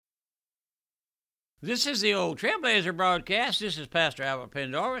This is the old Trailblazer broadcast. This is Pastor Albert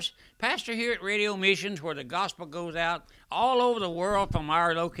Pendarvis, pastor here at Radio Missions, where the gospel goes out all over the world from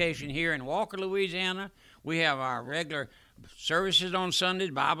our location here in Walker, Louisiana. We have our regular services on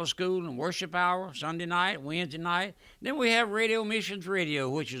Sundays, Bible school and worship hour, Sunday night, Wednesday night. Then we have Radio Missions Radio,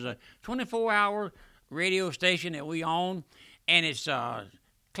 which is a 24-hour radio station that we own, and it's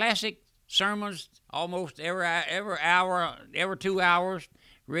classic sermons almost every hour, every 2 hours.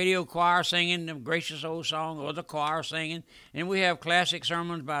 Radio choir singing the gracious old song, or the choir singing. And we have classic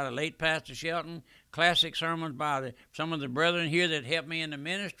sermons by the late Pastor Shelton, classic sermons by some of the brethren here that helped me in the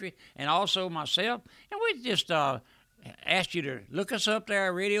ministry, and also myself. And we just asked you to look us up there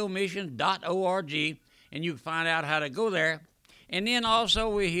at radiomission.org, and you can find out how to go there. And then also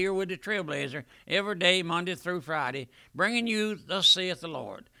we're here with the Trailblazer every day, Monday through Friday, bringing you Thus saith the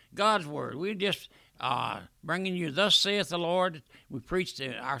Lord, God's Word. We just bringing you Thus saith the Lord. We preach,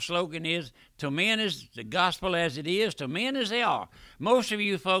 our slogan is, to men is the gospel as it is, to men as they are. Most of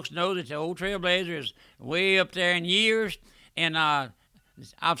you folks know that the old Trailblazer is way up there in years, and I've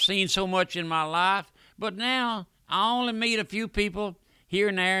seen so much in my life, but now I only meet a few people here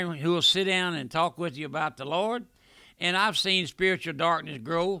and there who will sit down and talk with you about the Lord, and I've seen spiritual darkness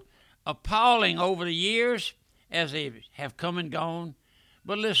grow appalling over the years as they have come and gone.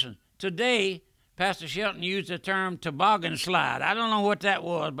 But listen, today, Pastor Shelton used the term toboggan slide. I don't know what that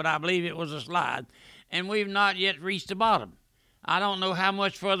was, but I believe it was a slide. And we've not yet reached the bottom. I don't know how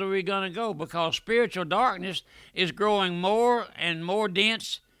much further we're going to go, because spiritual darkness is growing more and more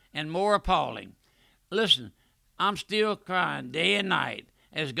dense and more appalling. Listen, I'm still crying day and night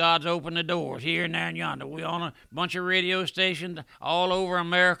as God's opened the doors here and there and yonder. We're on a bunch of radio stations all over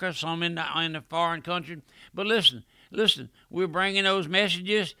America, some in the foreign country. But listen, we're bringing those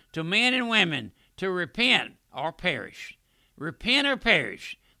messages to men and women to repent or perish. Repent or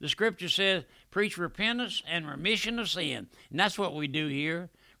perish. The scripture says, preach repentance and remission of sin. And that's what we do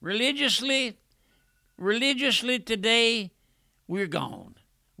here. Religiously today, we're gone.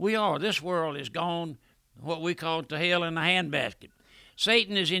 We are. This world is gone, what we call to hell in a handbasket.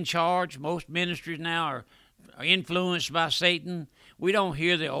 Satan is in charge. Most ministries now are influenced by Satan. We don't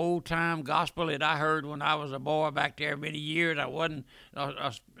hear the old-time gospel that I heard when I was a boy back there many years. I wasn't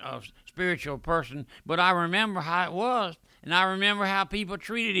a spiritual person, but I remember how it was, and I remember how people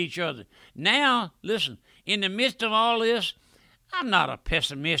treated each other. Now, listen, in the midst of all this, I'm not a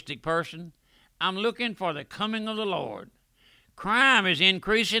pessimistic person. I'm looking for the coming of the Lord. Crime is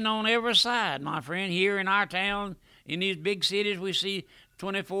increasing on every side, my friend. Here in our town, in these big cities, we see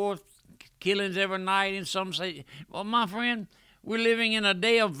 24 killings every night in some cities. Well, my friend, we're living in a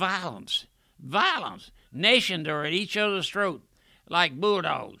day of violence. Violence. Nations are at each other's throat like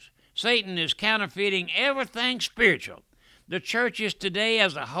bulldogs. Satan is counterfeiting everything spiritual. The churches today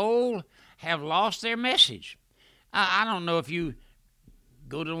as a whole have lost their message. I don't know if you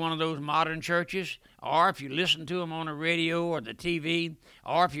go to one of those modern churches, or if you listen to them on the radio or the TV,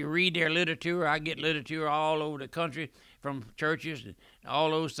 or if you read their literature. I get literature all over the country from churches and all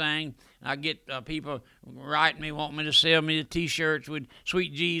those things. I get people writing me, wanting me to sell me the T-shirts with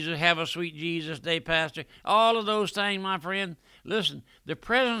Sweet Jesus, have a Sweet Jesus Day, Pastor. All of those things, my friend. Listen, the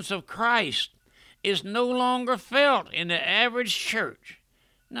presence of Christ is no longer felt in the average church.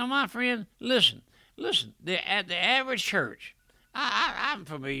 Now, my friend, listen. At the average church, I'm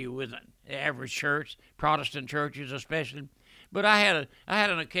familiar with the average church, Protestant churches especially. But I had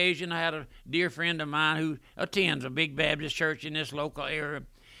an occasion. I had a dear friend of mine who attends a big Baptist church in this local area,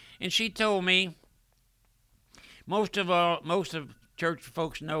 and she told me most of church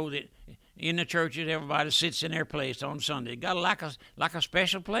folks know that in the churches everybody sits in their place on Sunday. Got like a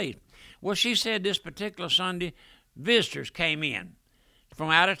special place. Well, she said this particular Sunday, visitors came in from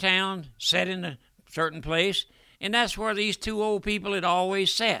out of town, sat in a certain place, and that's where these two old people had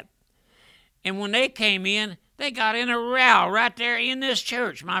always sat. And when they came in, they got in a row right there in this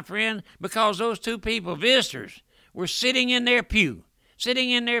church, my friend, because those two people, visitors, were sitting in their pew,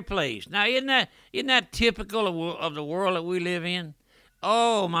 sitting in their place. Now, isn't that typical of the world that we live in?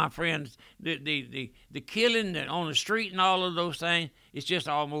 Oh, my friends, the killing on the street and all of those things, it's just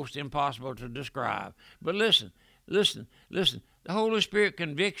almost impossible to describe. But listen. The Holy Spirit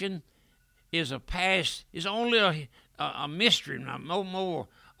conviction is only a mystery, no more.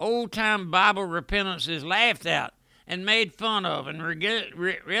 Old-time Bible repentance is laughed at and made fun of and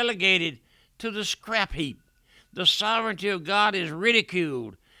relegated to the scrap heap. The sovereignty of God is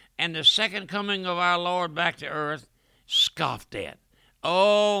ridiculed, and the second coming of our Lord back to earth scoffed at.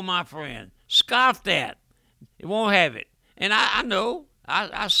 Oh, my friend, scoffed at. It won't have it. And I know,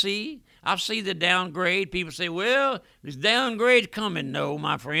 I see, I see the downgrade. People say, well, this downgrade's coming. No,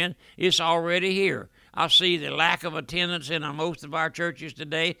 my friend, it's already here. I see the lack of attendance in most of our churches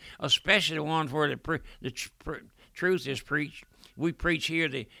today, especially the ones where the truth is preached. We preach here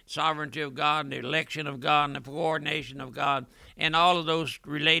the sovereignty of God and the election of God and the coordination of God and all of those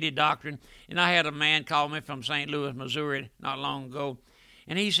related doctrine. And I had a man call me from St. Louis, Missouri not long ago,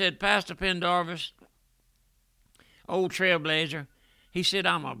 and he said, Pastor Pendarvis, old Trailblazer, he said,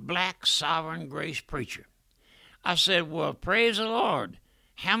 I'm a black sovereign grace preacher. I said, well, praise the Lord.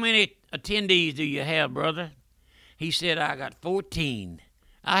 How many attendees do you have, brother? He said, I got 14.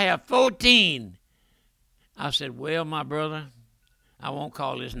 I have 14. I said, well, my brother, I won't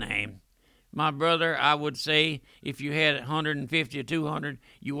call his name. My brother, I would say if you had 150 or 200,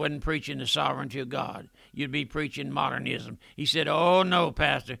 you wasn't preaching the sovereignty of God. You'd be preaching modernism. He said, oh, no,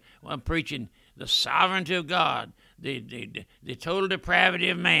 Pastor, I'm preaching the sovereignty of God, the total depravity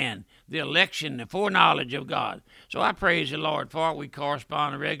of man, the election, the foreknowledge of God. So I praise the Lord for it. We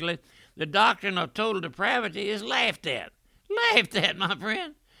correspond regularly. The doctrine of total depravity is laughed at. Laughed at, my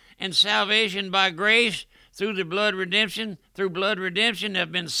friend. And salvation by grace through blood redemption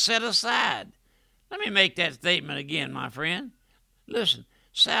have been set aside. Let me make that statement again, my friend. Listen,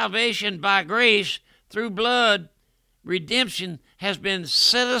 salvation by grace through blood redemption has been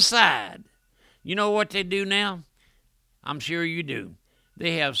set aside. You know what they do now? I'm sure you do.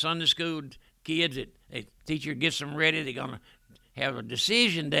 They have Sunday school kids that a teacher gets them ready. They're going to have a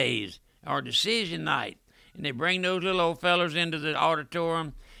decision days or decision night. And they bring those little old fellas into the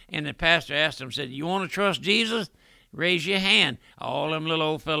auditorium, and the pastor asked them, said, you want to trust Jesus? Raise your hand. All them little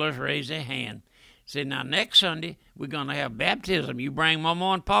old fellas raise their hand. Said, now next Sunday, we're going to have baptism. You bring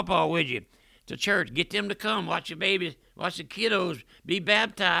Mama and Papa with you to church. Get them to come. Watch your babies, watch the kiddos be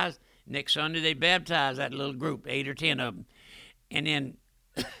baptized. Next Sunday, they baptize that little group, 8 or 10 of them. And then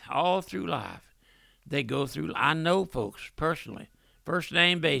all through life, they go through. I know folks personally, first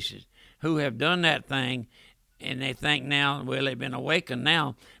name basis, who have done that thing, and they think now, well, they've been awakened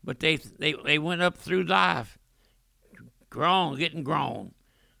now, but they went up through life, getting grown,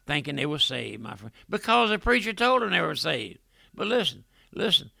 thinking they were saved, my friend, because the preacher told them they were saved. But listen,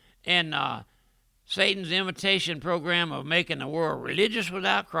 and Satan's imitation program of making the world religious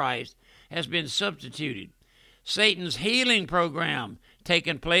without Christ has been substituted. Satan's healing program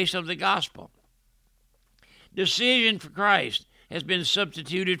taken place of the gospel. Decision for Christ has been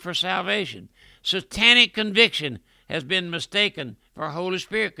substituted for salvation. Satanic conviction has been mistaken for Holy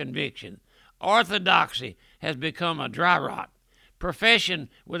Spirit conviction. Orthodoxy has become a dry rot. Profession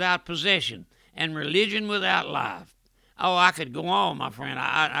without possession, and religion without life. Oh, I could go on, my friend.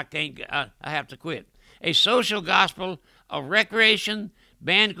 I can't. I have to quit. A social gospel of recreation,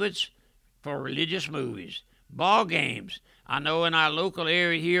 banquets for religious movies, ball games. I know in our local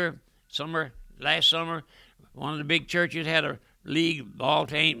area here, last summer, one of the big churches had a league ball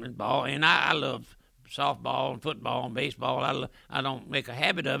team and ball, and I love softball and football and baseball. I don't make a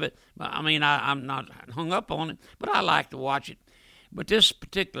habit of it, but I mean I'm not hung up on it, but I like to watch it. But this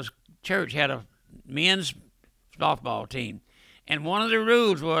particular church had a men's softball team, and one of the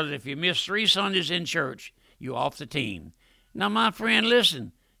rules was if you miss 3 Sundays in church, you're off the team. Now, my friend,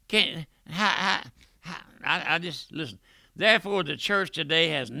 listen. I just listen. Therefore, the church today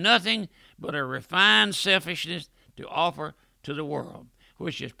has nothing but a refined selfishness to offer to the world,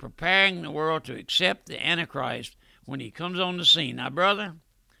 which is preparing the world to accept the Antichrist when he comes on the scene. Now, brother,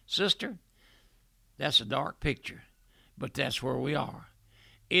 sister, that's a dark picture, but that's where we are.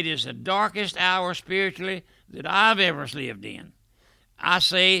 It is the darkest hour spiritually that I've ever lived in. I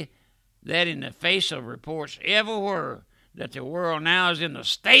say that in the face of reports everywhere that the world now is in the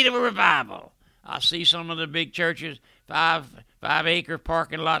state of a revival. I see some of the big churches, 5-acre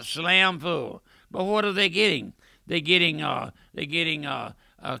parking lots slam full. But what are they getting? They're getting Easter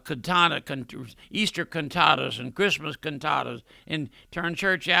cantatas and Christmas cantatas, and turn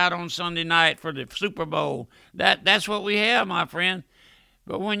church out on Sunday night for the Super Bowl. That's what we have, my friend.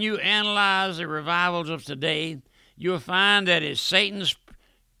 But when you analyze the revivals of today, you'll find that it's Satan's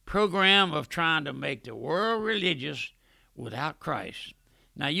program of trying to make the world religious without Christ.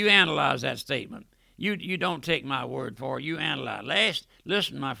 Now, you analyze that statement. You don't take my word for it. You analyze.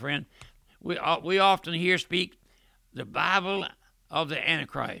 Listen, my friend, we often hear speak the Bible of the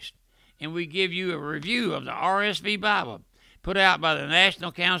Antichrist, and we give you a review of the RSV Bible put out by the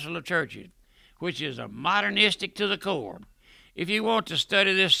National Council of Churches, which is a modernistic to the core. If you want to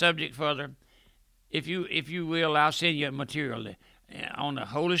study this subject further, if you will, I'll send you material on the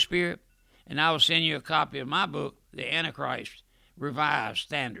Holy Spirit, and I will send you a copy of my book, The Antichrist, Revised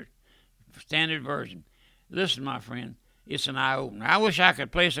Standard Version. Listen, my friend, It's an eye-opener. I wish I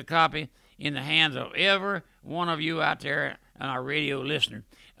could place a copy in the hands of every one of you out there and our radio listener.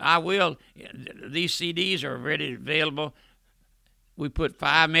 I will. These CDs are already available. We put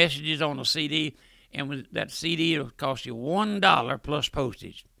 5 messages on a CD, and with that CD will cost you $1 plus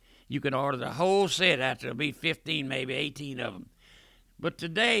postage. You can order the whole set after there'll be 15, maybe 18 of them. But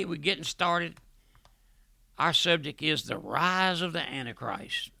today we're getting started. Our subject is the rise of the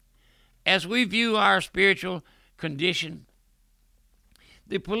Antichrist. As we view our spiritual condition,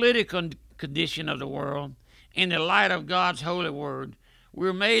 the political condition of the world, in the light of God's holy word,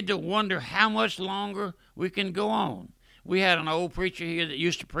 we're made to wonder how much longer we can go on. We had an old preacher here that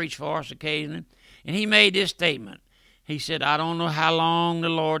used to preach for us occasionally, and he made this statement. He said, I don't know how long the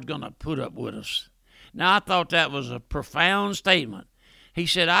Lord's going to put up with us. Now, I thought that was a profound statement. He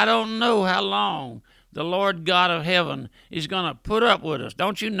said, I don't know how long the Lord God of heaven is going to put up with us.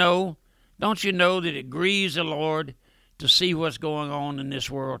 Don't you know that it grieves the Lord to see what's going on in this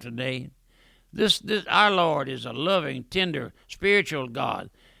world today? This our Lord is a loving, tender, spiritual God,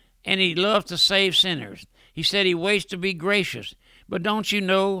 and he loves to save sinners. He said he waits to be gracious. But don't you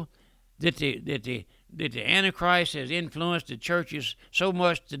know that the Antichrist has influenced the churches so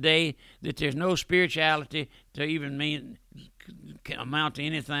much today that there's no spirituality to even amount to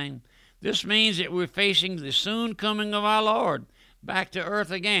anything? This means that we're facing the soon coming of our Lord back to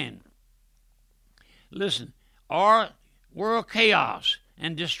earth again. Listen, our world chaos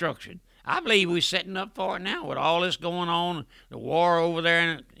and destruction. I believe we're setting up for it now with all this going on, the war over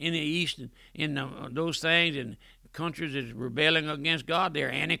there in the East, and in those things, and countries that's rebelling against God.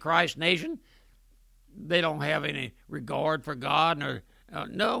 They're Antichrist nation. They don't have any regard for God.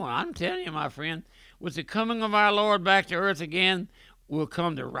 No, I'm telling you, my friend, with the coming of our Lord back to earth again, will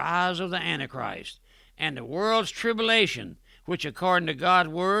come the rise of the Antichrist. And the world's tribulation, which according to God's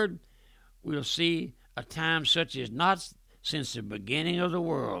word, we'll see a time such as not since the beginning of the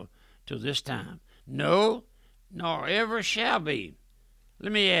world to this time. No, nor ever shall be.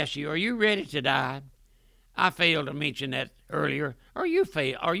 Let me ask you, are you ready to die? I failed to mention that earlier. Are you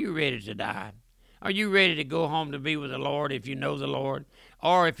ready to die? Are you ready to go home to be with the Lord if you know the Lord?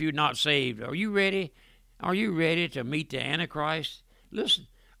 Or if you're not saved? Are you ready? Are you ready to meet the Antichrist? Listen,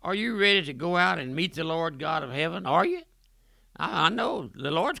 are you ready to go out and meet the Lord God of heaven? Are you? I know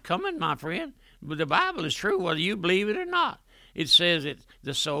the Lord's coming, my friend. But the Bible is true whether you believe it or not. It says that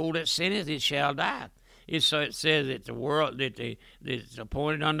the soul that sinneth, it shall die. It says that the world that's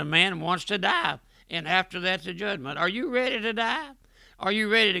appointed unto man wants to die, and after that the judgment. Are you ready to die? Are you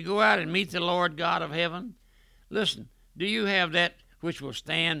ready to go out and meet the Lord God of heaven? Listen, do you have that which will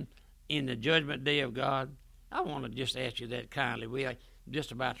stand in the judgment day of God? I want to just ask you that kindly. We are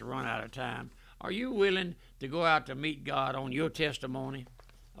just about to run out of time. Are you willing to go out to meet God on your testimony?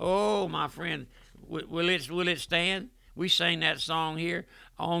 Oh, my friend, will it stand? We sang that song here,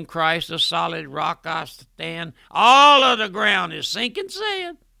 on Christ the solid rock I stand. All of the ground is sinking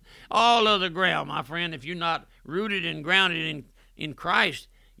sand. All of the ground, my friend, if you're not rooted and grounded in Christ,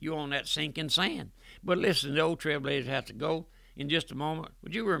 you're on that sinking sand. But listen, the old Trailblazers have to go in just a moment.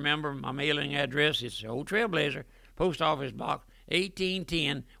 Would you remember my mailing address? It's the old Trailblazer, Post Office Box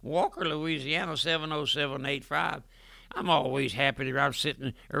 1810, Walker, Louisiana 70785. I'm always happy that I'm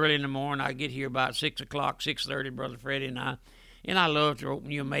sitting early in the morning. I get here about 6 o'clock, 6:30, Brother Freddie and I love to open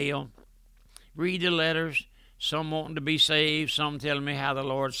your mail, read the letters, some wanting to be saved, some telling me how the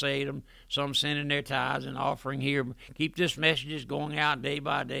Lord saved them, some sending their tithes and offering here. Keep this messages going out day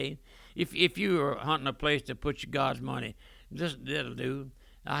by day. If you are hunting a place to put your God's money, that'll do.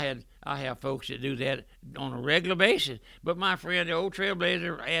 I have folks that do that on a regular basis. But my friend, the old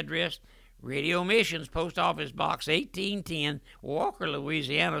Trailblazer address, Radio Missions, Post Office Box 1810, Walker,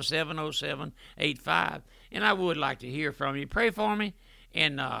 Louisiana 70785. And I would like to hear from you. Pray for me,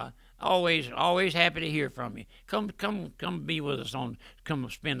 and always happy to hear from you. Come be with us come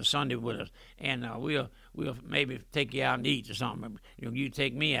spend a Sunday with us, and we'll maybe take you out and eat or something. You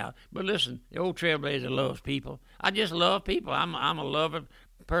take me out. But listen, the old Trailblazer loves people. I just love people. I'm a lover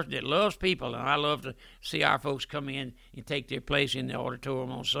person that loves people, and I love to see our folks come in and take their place in the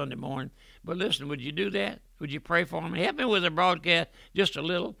auditorium on Sunday morning. But listen, would you do that? Would you pray for me? Help me with the broadcast just a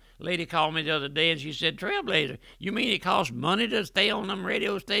little. A lady called me the other day, and she said, Trailblazer, you mean it costs money to stay on them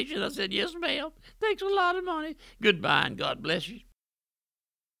radio stations? I said, yes, ma'am. Takes a lot of money. Goodbye, and God bless you.